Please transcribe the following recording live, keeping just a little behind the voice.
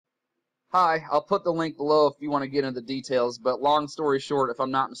Hi, I'll put the link below if you want to get into the details, but long story short, if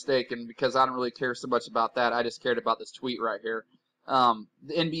I'm not mistaken, because I don't really care so much about that, I just cared about this tweet right here. The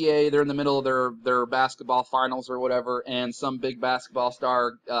NBA, they're in the middle of their basketball finals or whatever, and some big basketball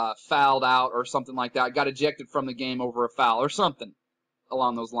star fouled out or something like that, got ejected from the game over a foul or something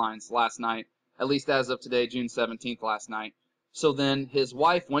along those lines last night, at least as of today, June 17th last night. So then his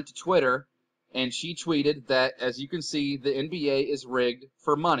wife went to Twitter, and she tweeted that, as you can see, the NBA is rigged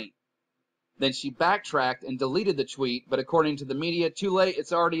for money. Then she backtracked and deleted the tweet, but according to the media, too late,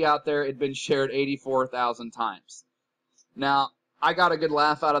 it's already out there. It'd been shared 84,000 times. Now, I got a good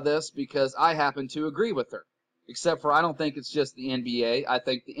laugh out of this because I happen to agree with her. Except for I don't think it's just the NBA. I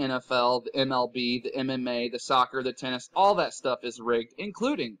think the NFL, the MLB, the MMA, the soccer, the tennis, all that stuff is rigged,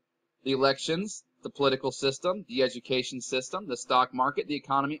 including the elections, the political system, the education system, the stock market, the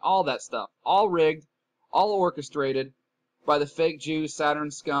economy, all that stuff. All rigged, all orchestrated by the fake Jews, Saturn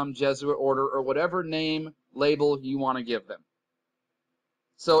scum, Jesuit order, or whatever name, label you want to give them.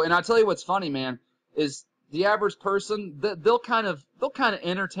 So, and I'll tell you what's funny, man, is the average person, they'll kind of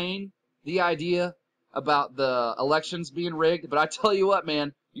entertain the idea about the elections being rigged, but I tell you what,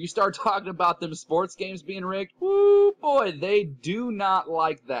 man, you start talking about them sports games being rigged, whoo, boy, they do not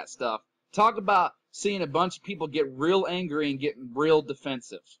like that stuff. Talk about seeing a bunch of people get real angry and get real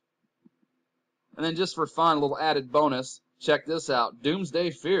defensive. And then just for fun, a little added bonus, check this out. Doomsday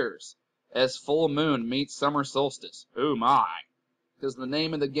fears as full moon meets summer solstice. Oh my. Because the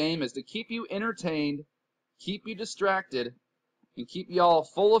name of the game is to keep you entertained, keep you distracted, and keep you all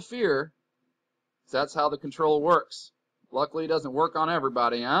full of fear. So that's how the control works. Luckily, it doesn't work on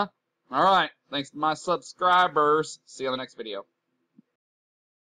everybody, huh? All right. Thanks to my subscribers. See you on the next video.